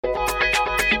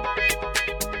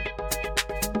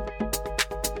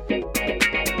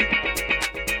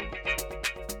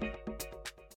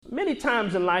many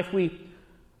times in life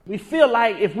we feel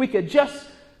like if we could just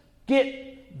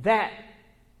get that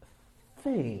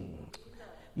thing.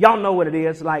 Y'all know what it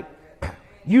is. Like,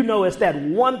 you know, it's that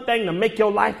one thing to make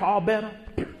your life all better.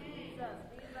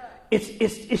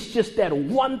 It's just that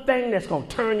one thing that's going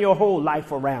to turn your whole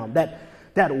life around.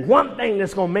 That one thing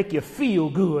that's going to make you feel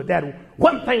good. That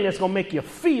one thing that's going to make you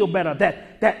feel better.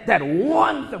 That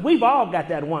one thing. We've all got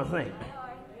that one thing.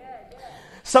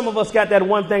 Some of us got that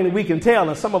one thing that we can tell,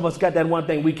 and some of us got that one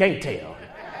thing we can't tell.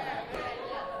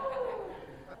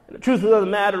 And the truth of the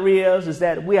matter is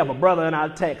that we have a brother in our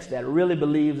text that really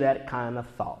believes that kind of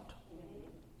thought.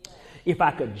 If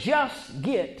I could just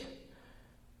get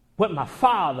what my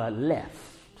father left,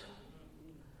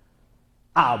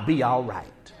 I'll be all right.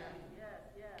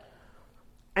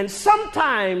 And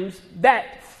sometimes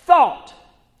that thought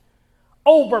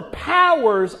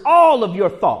overpowers all of your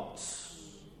thoughts.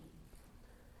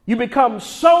 You become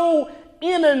so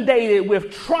inundated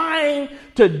with trying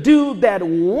to do that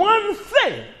one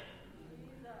thing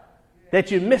that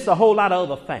you miss a whole lot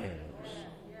of other things.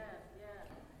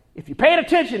 If you paid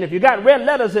attention, if you got red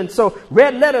letters, and so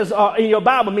red letters in your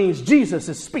Bible means Jesus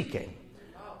is speaking.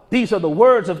 These are the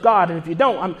words of God. And if you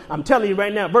don't, I'm telling you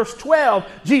right now, verse 12,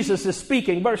 Jesus is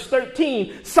speaking. Verse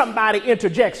 13, somebody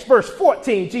interjects. Verse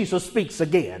 14, Jesus speaks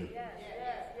again.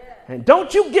 And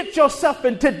don't you get yourself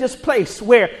into this place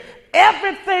where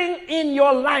everything in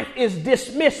your life is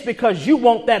dismissed because you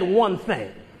want that one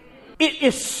thing. It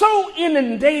is so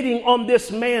inundating on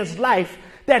this man's life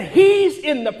that he's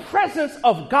in the presence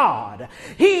of God.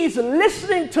 He's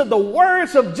listening to the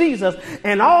words of Jesus,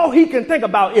 and all he can think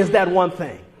about is that one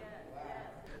thing.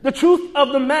 The truth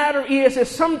of the matter is that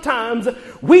sometimes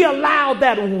we allow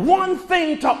that one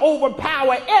thing to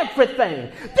overpower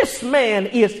everything. This man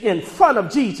is in front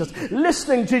of Jesus,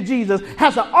 listening to Jesus,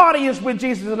 has an audience with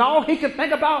Jesus, and all he can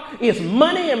think about is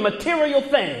money and material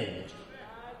things.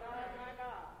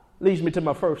 Leads me to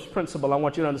my first principle I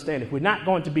want you to understand. If we're not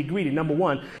going to be greedy, number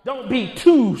one, don't be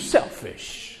too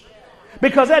selfish.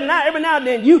 Because every now and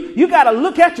then you got to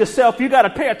look at yourself, you got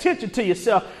to pay attention to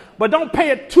yourself. But don't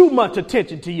pay too much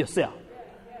attention to yourself.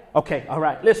 Okay, all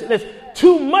right. Listen.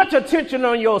 Too much attention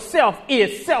on yourself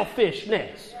is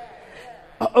selfishness.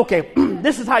 Okay,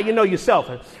 this is how you know you're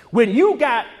selfish. When you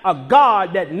got a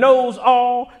God that knows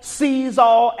all, sees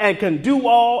all, and can do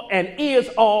all, and is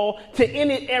all to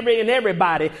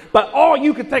everybody, but all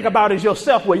you can think about is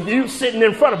yourself when you sitting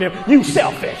in front of him, you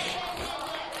selfish.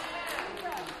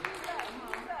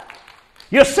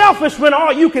 You're selfish when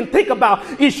all you can think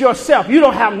about is yourself. You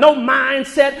don't have no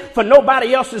mindset for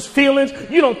nobody else's feelings.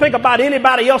 You don't think about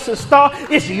anybody else's thought.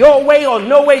 It's your way or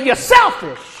no way. You're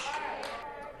selfish.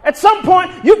 At some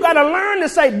point, you've got to learn to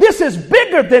say, this is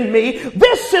bigger than me.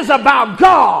 This is about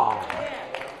God.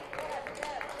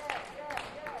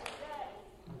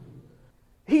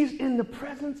 He's in the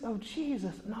presence of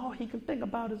Jesus, and all he can think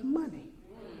about is money.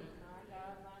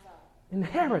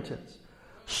 Inheritance.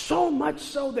 So much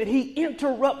so that he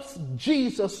interrupts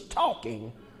Jesus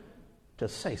talking to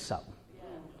say something.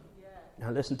 Now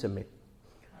listen to me.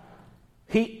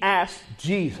 He asked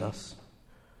Jesus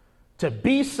to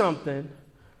be something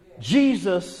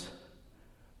Jesus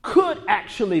could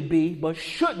actually be, but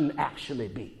shouldn't actually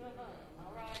be.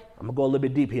 I'm going to go a little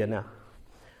bit deep here now.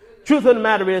 Truth of the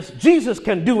matter is, Jesus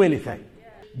can do anything.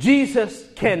 Jesus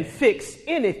can fix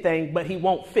anything, but he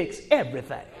won't fix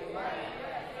everything.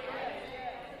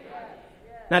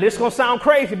 Now, this is going to sound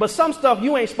crazy, but some stuff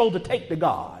you ain't supposed to take to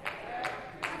God.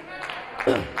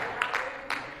 I'm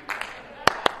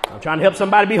trying to help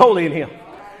somebody be holy in here.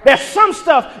 There's some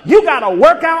stuff you got to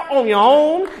work out on your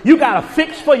own. You got to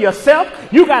fix for yourself.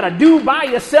 You got to do by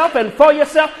yourself and for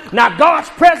yourself. Now, God's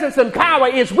presence and power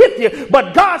is with you,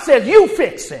 but God says you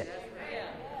fix it.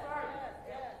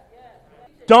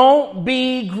 Don't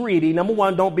be greedy. Number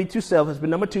one, don't be too selfish. But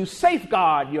number two,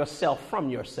 safeguard yourself from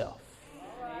yourself.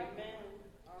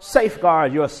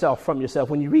 Safeguard yourself from yourself.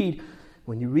 When you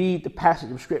read the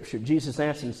passage of Scripture, Jesus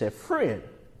answered and said, friend,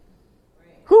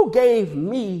 who gave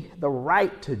me the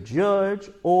right to judge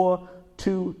or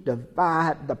to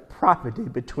divide the property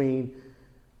between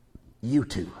you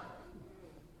two?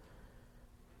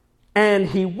 And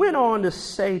he went on to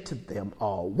say to them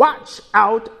all, watch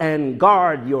out and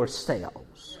guard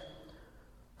yourselves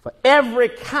for every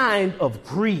kind of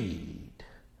greed.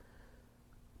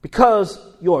 Because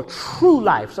your true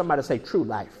life, somebody say true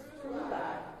life,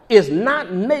 is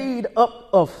not made up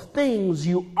of things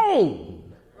you own.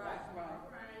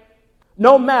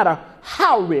 No matter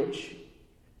how rich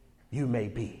you may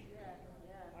be.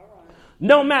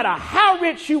 No matter how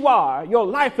rich you are, your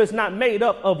life is not made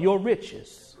up of your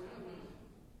riches.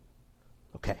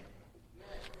 Okay.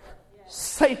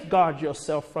 safeguard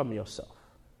yourself from yourself.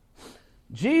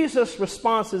 Jesus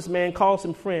responds to this man, calls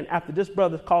him friend. After this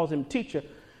brother calls him teacher,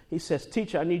 he says,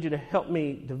 teacher, I need you to help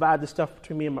me divide this stuff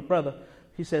between me and my brother.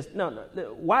 He says, no,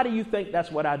 why do you think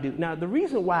that's what I do? Now, the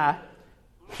reason why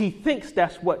he thinks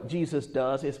that's what Jesus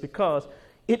does is because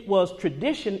it was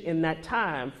tradition in that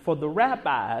time for the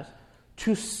rabbis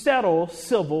to settle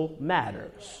civil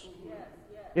matters.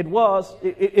 It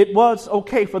was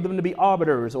okay for them to be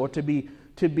arbiters or to be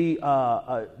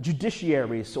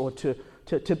judiciaries or to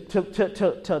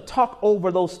talk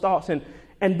over those thoughts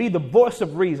and be the voice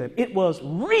of reason. It was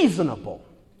reasonable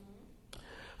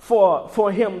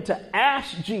for him to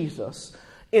ask Jesus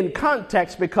in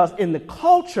context, because in the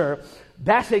culture,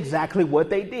 that's exactly what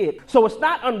they did. So it's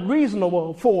not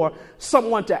unreasonable for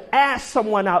someone to ask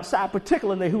someone outside,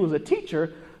 particularly who is a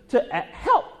teacher, to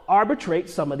help arbitrate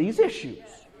some of these issues.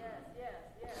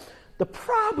 The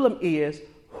problem is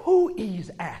who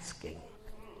he's asking.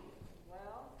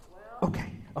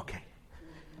 Okay.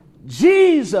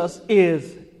 Jesus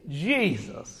is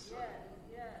Jesus.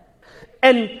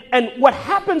 And what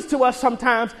happens to us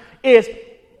sometimes is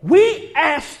we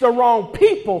ask the wrong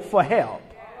people for help.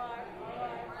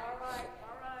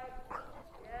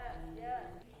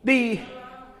 The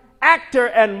actor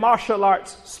and martial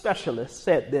arts specialist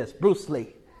said this, Bruce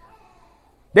Lee.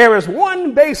 There is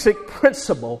one basic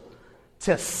principle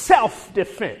to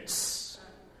self-defense.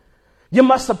 You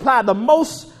must apply the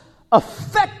most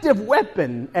effective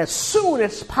weapon as soon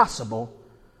as possible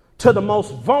to the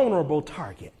most vulnerable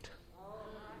target.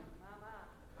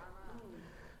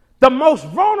 The most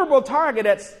vulnerable target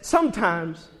that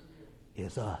sometimes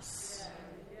is us.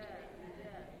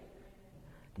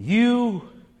 You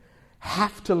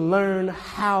have to learn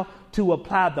how to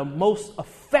apply the most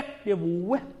effective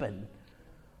weapon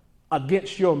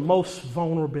against your most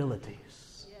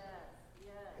vulnerabilities.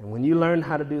 And when you learn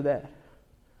how to do that,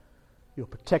 you'll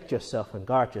protect yourself and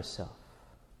guard yourself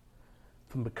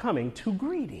from becoming too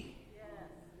greedy.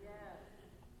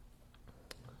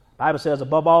 The Bible says,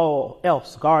 above all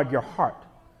else, guard your heart,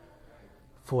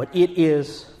 for it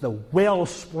is the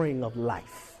wellspring of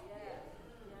life.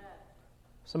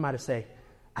 Somebody say,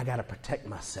 I got to protect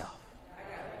myself.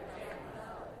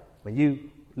 When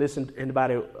you listen to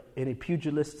anybody, any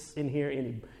pugilists in here,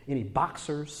 any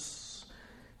boxers,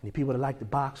 any people that like to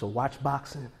box or watch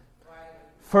boxing,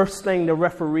 first thing the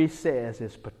referee says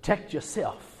is protect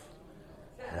yourself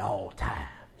at all times.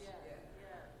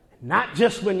 Not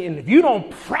just if you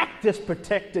don't practice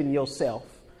protecting yourself,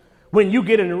 when you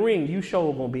get in the ring, you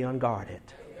sure going to be unguarded.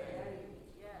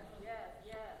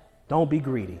 Don't be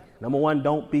greedy. Number one,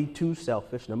 don't be too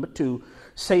selfish. Number two,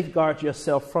 safeguard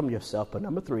yourself from yourself. But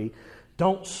number three,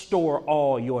 don't store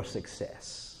all your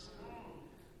success.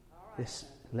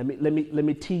 Let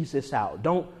me tease this out.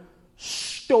 Don't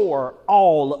store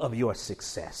all of your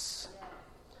success.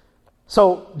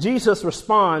 So Jesus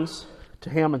responds to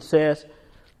him and says,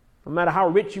 no matter how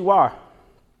rich you are,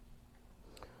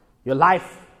 your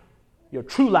life, your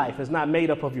true life is not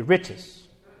made up of your riches.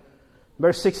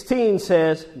 Verse 16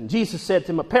 says, Jesus said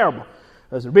to him a parable.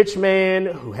 There's a rich man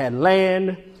who had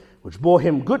land which bore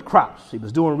him good crops. He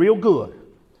was doing real good.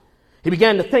 He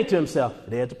began to think to himself,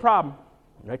 there's the problem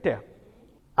right there.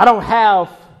 I don't have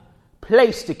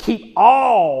place to keep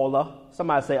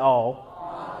somebody say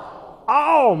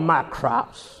all my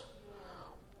crops.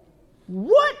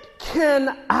 What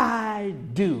can I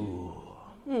do?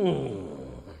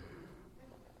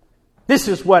 This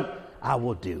is what I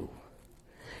will do.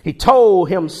 He told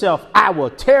himself, I will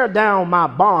tear down my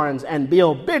barns and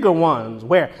build bigger ones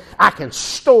where I can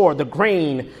store the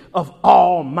grain of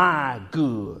all my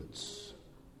goods.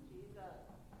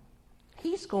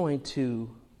 He's going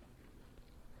to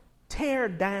tear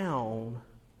down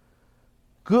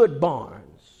good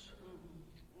barns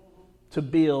to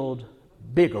build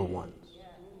bigger ones,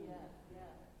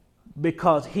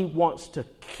 because he wants to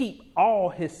keep all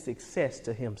his success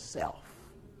to himself.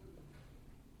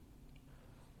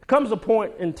 There comes a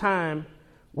point in time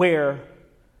where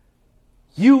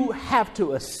you have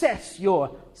to assess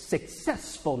your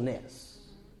successfulness.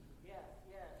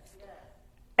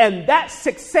 And that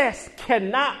success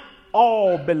cannot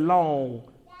all belong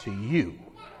to you.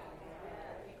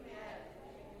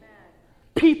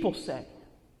 People say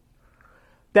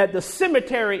that the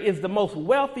cemetery is the most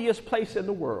wealthiest place in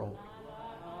the world,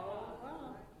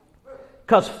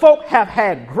 because folk have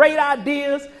had great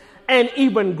ideas and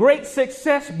even great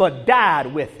success, but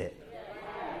died with it.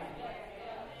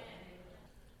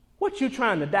 What you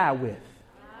trying to die with?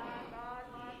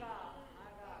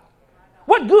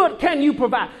 What good can you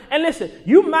provide? And listen,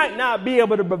 you might not be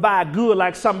able to provide good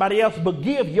like somebody else, but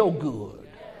give your good.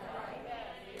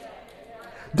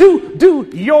 Do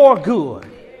your good.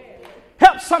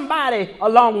 Help somebody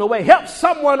along the way. Help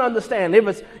someone understand. If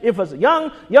it's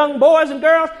young boys and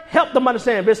girls, help them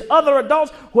understand. If it's other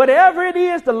adults, whatever it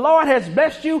is, the Lord has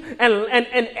blessed you and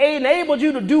enabled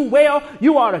you to do well,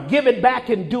 you ought to give it back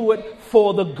and do it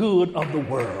for the good of the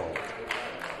world.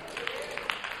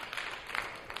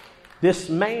 This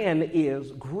man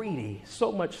is greedy,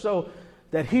 so much so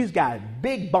that he's got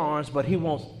big barns, but he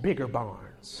wants bigger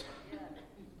barns.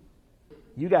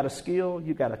 You got a skill,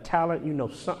 you got a talent, you know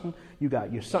something,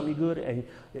 you're something good.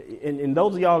 And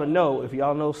those of y'all that know, if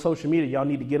y'all know social media, y'all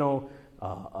need to get on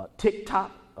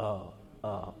TikTok,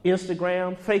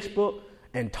 Instagram, Facebook,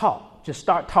 and talk. Just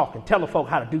start talking. Tell the folk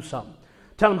how to do something.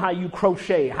 Tell them how you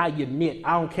crochet, how you knit.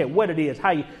 I don't care what it is,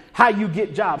 how you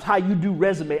get jobs, how you do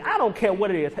resume. I don't care what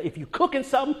it is. If you're cooking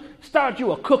something, start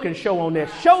you a cooking show on there.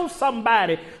 Show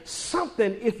somebody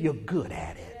something if you're good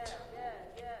at it.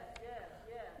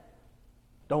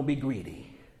 Don't be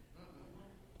greedy.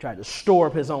 Try to store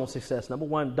up his own success. Number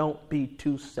one, don't be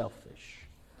too selfish.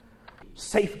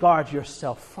 Safeguard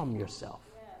yourself from yourself.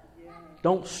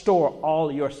 Don't store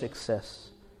all your success.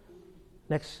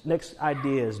 Next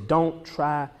idea is don't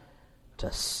try to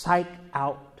psych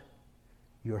out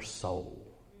your soul.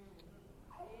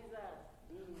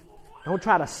 Don't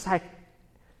try to psych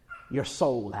your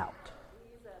soul out.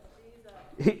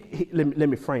 Let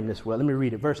me frame this well. Let me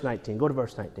read it. Verse 19. Go to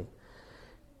verse 19.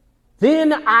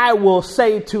 Then I will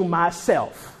say to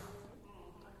myself,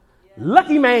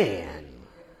 lucky man,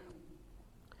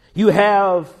 you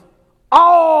have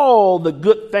all the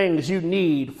good things you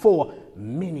need for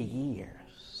many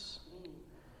years.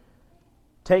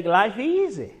 Take life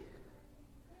easy.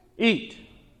 Eat,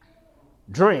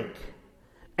 drink,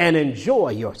 and enjoy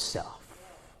yourself.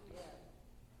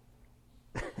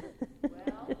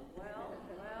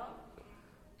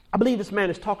 I believe this man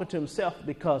is talking to himself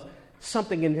because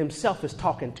something in himself is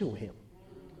talking to him.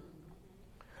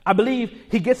 I believe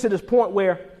he gets to this point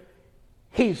where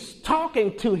he's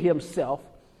talking to himself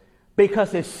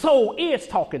because his soul is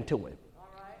talking to him. All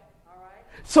right.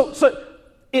 So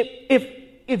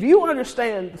if you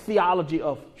understand the theology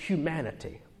of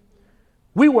humanity,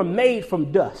 we were made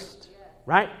from dust,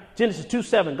 right? Genesis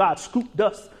 2:7, God scooped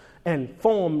dust and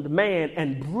formed man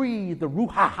and breathed the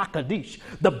Ruach HaKodesh,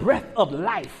 the breath of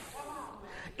life,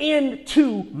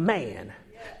 into man.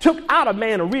 Took out of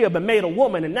man a rib and made a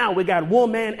woman, and now we got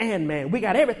woman and man. We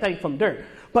got everything from dirt.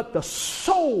 But the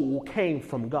soul came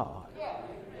from God.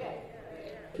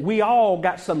 We all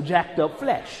got some jacked up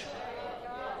flesh.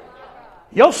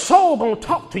 Your soul gonna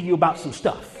talk to you about some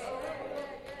stuff.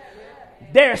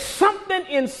 There's something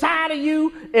inside of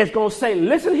you that's gonna say,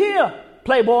 listen here,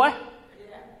 playboy,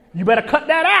 you better cut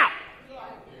that out.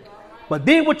 But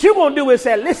then what you're gonna do is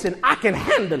say, listen, I can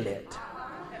handle it.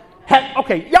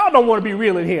 Okay, y'all don't want to be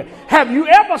real in here. Have you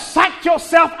ever psyched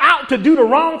yourself out to do the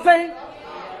wrong thing?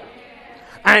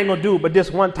 I ain't gonna do it but this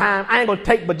one time. I ain't gonna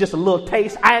take but just a little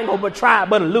taste. I ain't gonna try it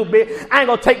but a little bit. I ain't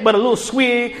gonna take but a little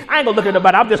swig. I ain't gonna look at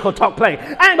nobody. I'm just gonna talk plain.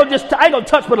 I ain't gonna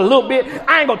touch but a little bit.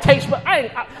 I ain't gonna taste but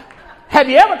have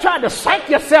you ever tried to psych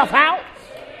yourself out?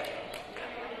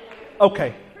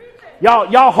 Okay.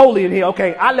 Y'all holy in here.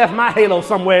 Okay, I left my halo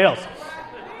somewhere else.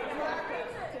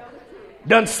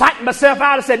 Done psyched myself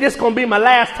out and said, this is going to be my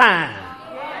last time.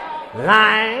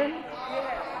 Lying.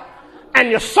 And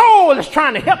your soul is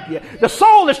trying to help you. The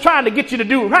soul is trying to get you to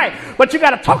do right. But you got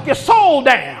to talk your soul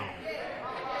down.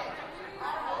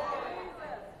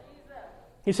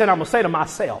 He said, I'm going to say to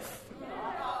myself.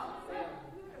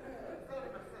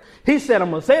 He said, I'm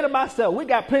going to say to myself, we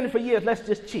got plenty for years. Let's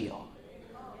just chill.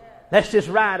 Let's just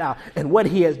ride out. And what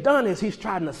he has done is he's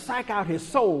trying to psych out his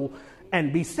soul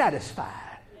and be satisfied.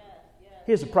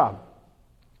 Here's the problem.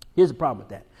 Here's the problem with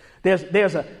that.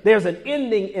 There's an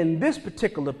ending in this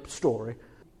particular story.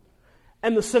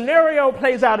 And the scenario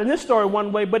plays out in this story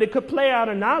one way, but it could play out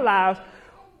in our lives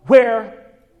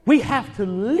where we have to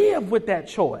live with that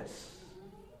choice.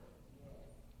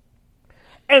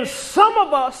 And some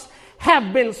of us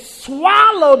have been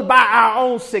swallowed by our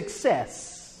own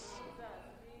success.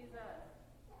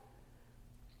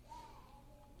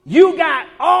 You got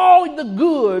all the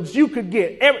goods you could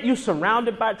get. You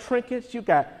surrounded by trinkets. You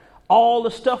got all the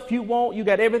stuff you want. You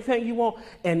got everything you want.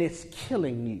 And it's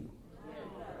killing you.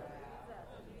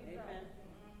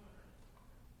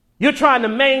 You're trying to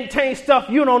maintain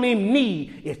stuff you don't even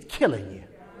need. It's killing you.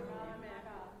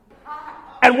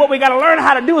 And what we got to learn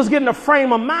how to do is get in the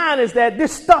frame of mind is that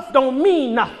this stuff don't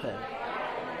mean nothing.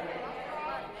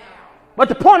 But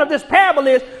the point of this parable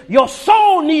is your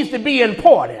soul needs to be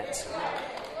important.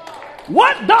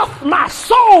 What doth my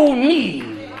soul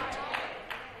need?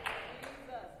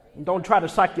 Don't try to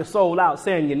psych your soul out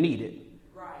saying you need it.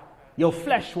 Your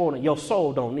flesh want it. Your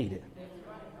soul don't need it.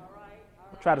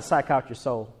 Try to psych out your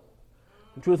soul.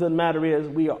 The truth of the matter is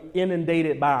we are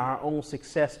inundated by our own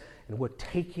success, and we're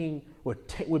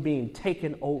being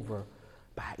taken over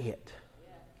by it.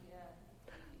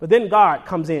 But then God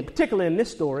comes in, particularly in this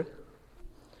story.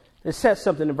 It says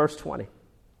something in verse 20.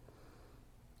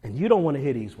 And you don't want to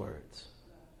hear these words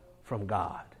from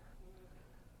God.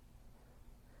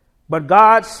 But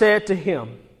God said to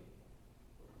him,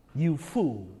 you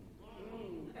fool.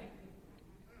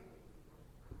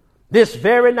 This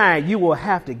very night you will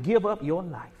have to give up your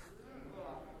life.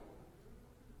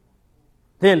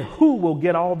 Then who will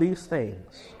get all these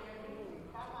things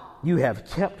you have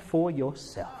kept for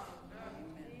yourself?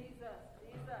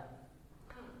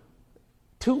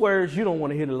 Two words you don't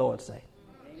want to hear the Lord say.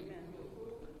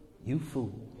 You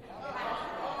fool.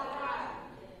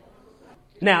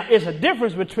 Now, it's a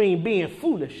difference between being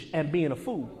foolish and being a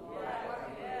fool.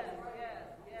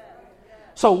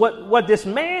 So what this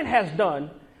man has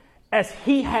done, as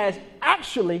he has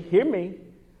actually, hear me,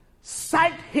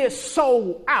 psyched his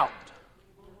soul out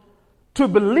to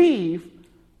believe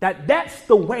that that's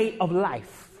the way of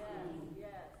life.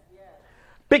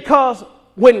 Because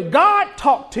when God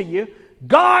talked to you,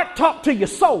 God talked to your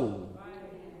soul.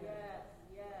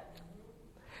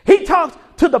 He talks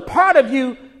to the part of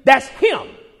you that's him.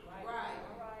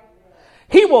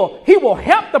 He will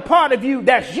help the part of you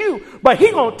that's you, but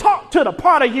he gonna talk to the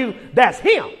part of you that's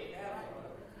him.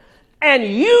 And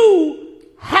you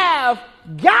have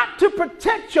got to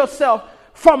protect yourself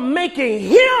from making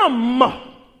him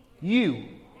you.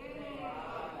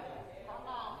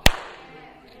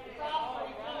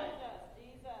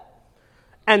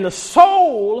 And the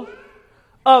soul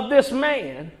of this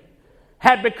man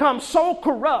had become so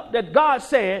corrupt that God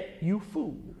said, you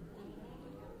fool.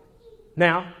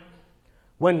 Now,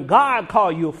 when God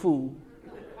called you a fool,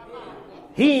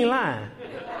 he ain't lying.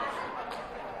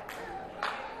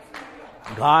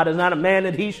 God is not a man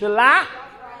that he should lie.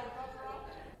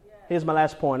 Here's my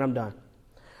last point. I'm done.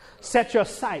 Set your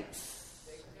sights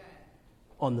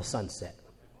on the sunset.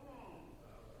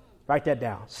 Write that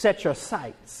down. Set your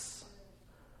sights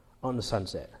on the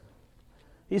sunset.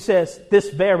 He says, this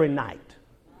very night,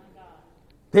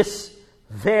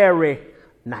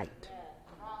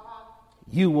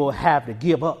 you will have to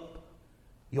give up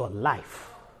your life.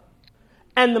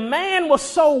 And the man was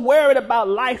so worried about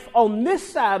life on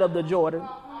this side of the Jordan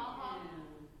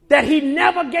that he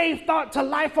never gave thought to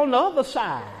life on the other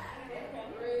side.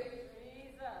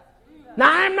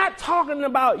 Now, I'm not talking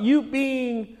about you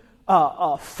being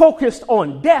focused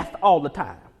on death all the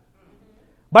time.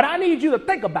 But I need you to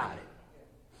think about it.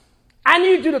 I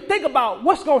need you to think about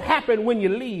what's going to happen when you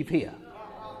leave here.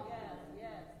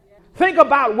 Think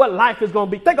about what life is going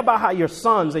to be. Think about how your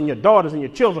sons and your daughters and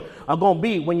your children are going to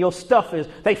be when your stuff is,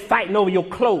 they fighting over your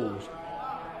clothes.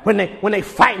 When they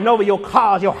fighting over your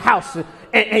cars, your house,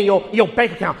 and your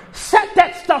bank account. Set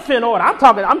that stuff in order.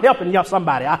 I'm helping y'all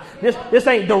somebody. This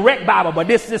ain't direct Bible, but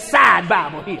this is side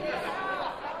Bible here.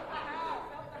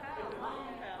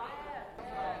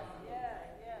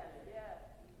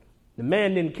 The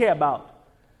man didn't care about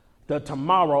the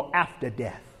tomorrow after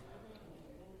death.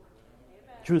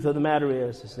 Truth of the matter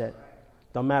is that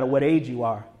no matter what age you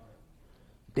are,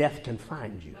 death can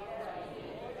find you.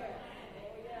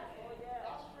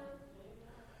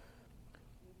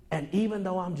 And even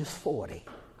though I'm just 40,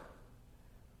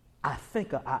 I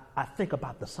think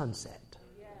about the sunset.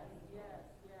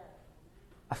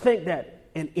 I think that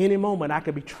in any moment I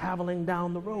could be traveling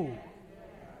down the road,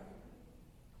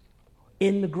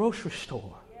 in the grocery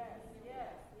store,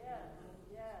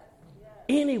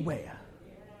 anywhere.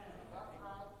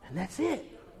 And that's it.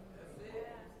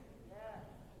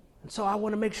 And so I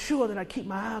want to make sure that I keep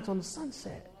my eyes on the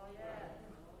sunset.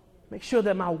 Make sure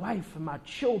that my wife and my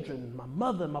children, my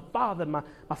mother and my father and my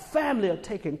family are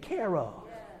taken care of.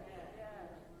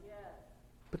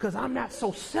 Because I'm not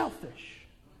so selfish.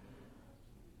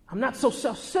 I'm not so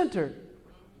self-centered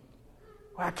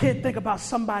where I can't think about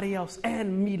somebody else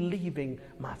and me leaving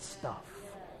my stuff.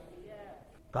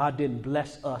 God didn't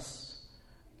bless us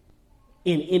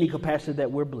in any capacity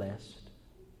that we're blessed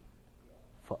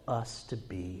for us to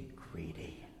be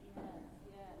greedy.